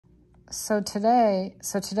So today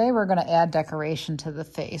we're going to add decoration to the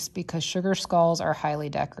face because sugar skulls are highly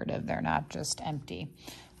decorative. They're not just empty,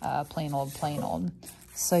 plain old.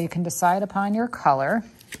 So you can decide upon your color.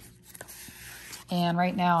 And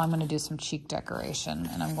right now I'm going to do some cheek decoration,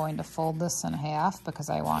 and I'm going to fold this in half because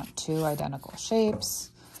I want two identical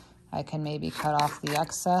shapes. I can maybe cut off the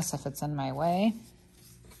excess if it's in my way.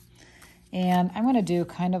 And I'm going to do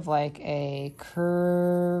kind of like a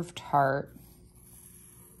curved heart,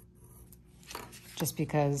 just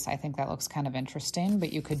because I think that looks kind of interesting.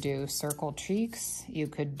 But you could do circle cheeks, you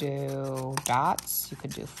could do dots, you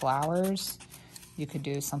could do flowers, you could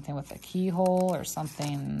do something with a keyhole or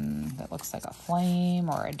something that looks like a flame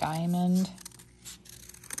or a diamond.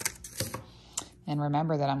 And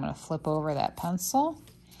remember that I'm going to flip over that pencil,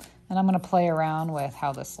 and I'm going to play around with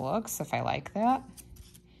how this looks, if I like that.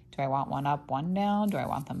 Do I want one up, one down? Do I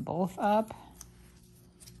want them both up?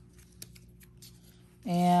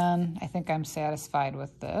 And I think I'm satisfied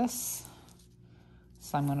with this.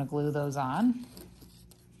 So I'm going to glue those on.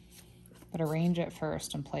 But arrange it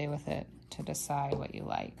first and play with it to decide what you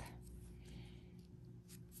like.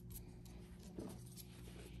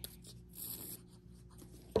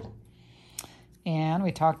 And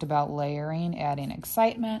we talked about layering, adding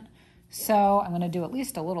excitement. So I'm going to do at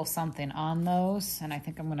least a little something on those. And I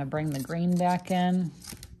think I'm going to bring the green back in.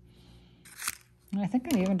 And I think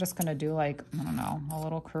I'm even just going to do like, I don't know, a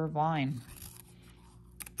little curved line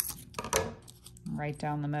right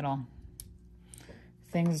down the middle.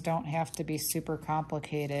 Things don't have to be super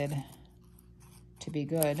complicated to be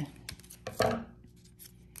good. I'm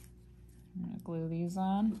going to glue these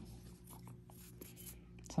on.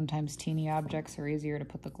 Sometimes teeny objects are easier to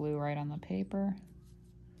put the glue right on the paper.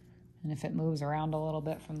 And if it moves around a little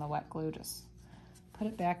bit from the wet glue, just put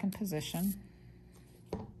it back in position.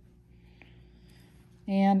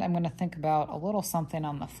 And I'm going to think about a little something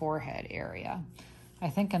on the forehead area. I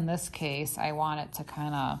think in this case, I want it to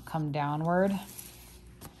kind of come downward.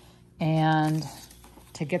 And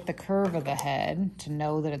to get the curve of the head, to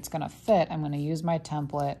know that it's going to fit, I'm going to use my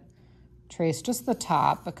template, trace just the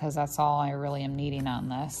top because that's all I really am needing on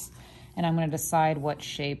this. And I'm going to decide what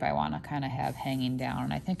shape I want to kind of have hanging down.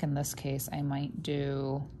 And I think in this case, I might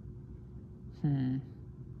do, even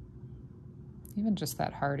just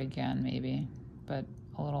that heart again, maybe, but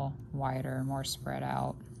a little wider, more spread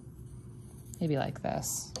out. Maybe like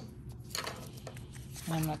this.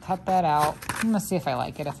 And I'm going to cut that out. I'm going to see if I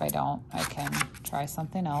like it. If I don't, I can try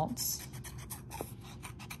something else.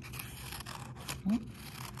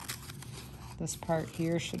 This part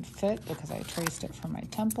here should fit because I traced it from my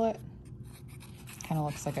template. Kind of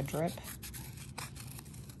looks like a drip.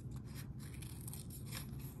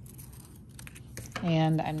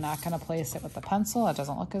 And I'm not going to place it with the pencil. It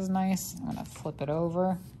doesn't look as nice. I'm going to flip it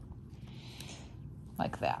over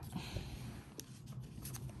like that.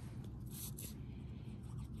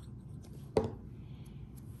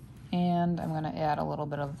 And I'm going to add a little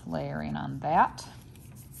bit of layering on that,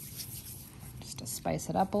 just to spice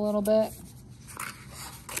it up a little bit.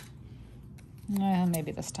 And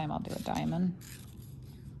maybe this time I'll do a diamond.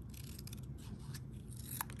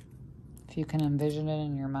 If you can envision it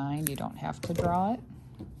in your mind, you don't have to draw it.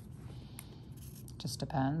 Just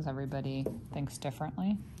depends. Everybody thinks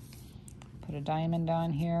differently. Put a diamond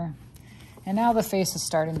on here. And now the face is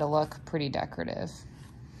starting to look pretty decorative.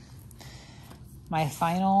 My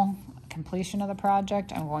final completion of the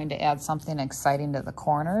project, I'm going to add something exciting to the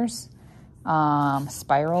corners.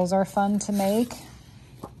 Spirals are fun to make.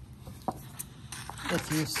 If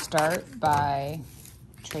you start by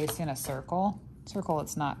tracing a circle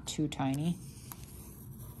that's not too tiny,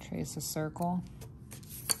 trace a circle,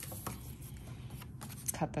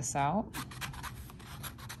 cut this out.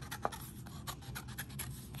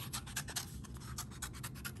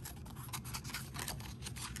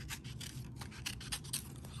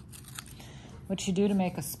 What you do to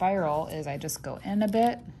make a spiral is I just go in a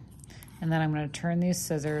bit, and then I'm going to turn these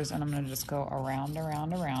scissors and I'm going to just go around,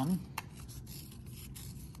 around, around.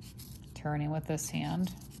 Turning with this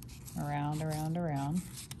hand, around, around, around.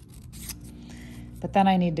 But then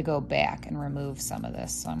I need to go back and remove some of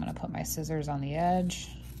this. So I'm going to put my scissors on the edge,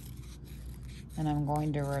 and I'm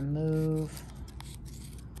going to remove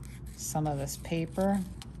some of this paper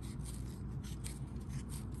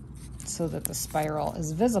so that the spiral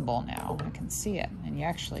is visible now. I can see it, and you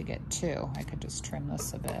actually get two. I could just trim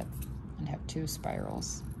this a bit and have two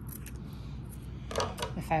spirals.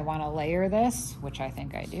 If I want to layer this, which I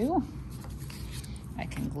think I do, I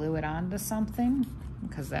can glue it onto something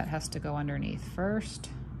because that has to go underneath first.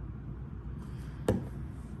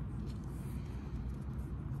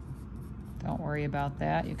 Don't worry about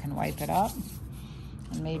that. You can wipe it up.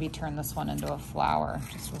 And maybe turn this one into a flower,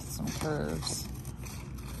 just with some curves.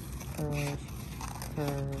 Curve,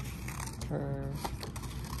 curve, curve,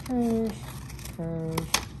 curve, curve.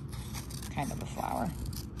 Kind of a flower.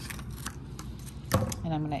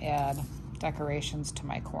 And I'm going to add decorations to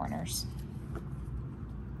my corners.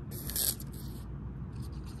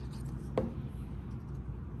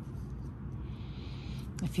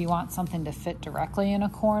 If you want something to fit directly in a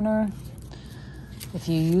corner, if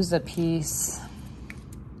you use a piece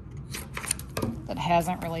that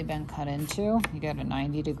hasn't really been cut into, you get a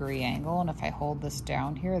 90-degree angle, and if I hold this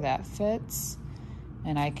down here, that fits,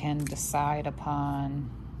 and I can decide upon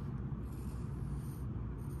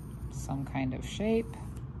some kind of shape,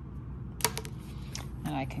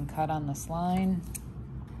 and I can cut on this line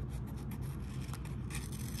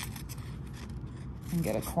and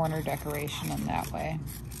get a corner decoration in that way.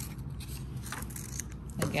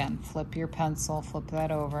 Again, flip your pencil, flip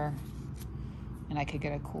that over, and I could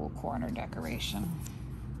get a cool corner decoration.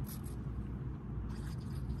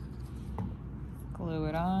 Glue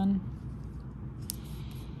it on.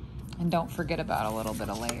 And don't forget about a little bit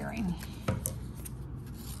of layering.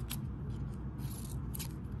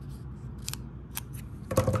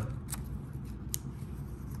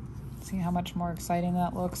 See how much more exciting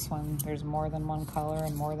that looks when there's more than one color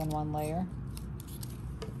and more than one layer?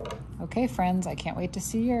 Okay, friends, I can't wait to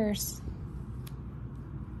see yours.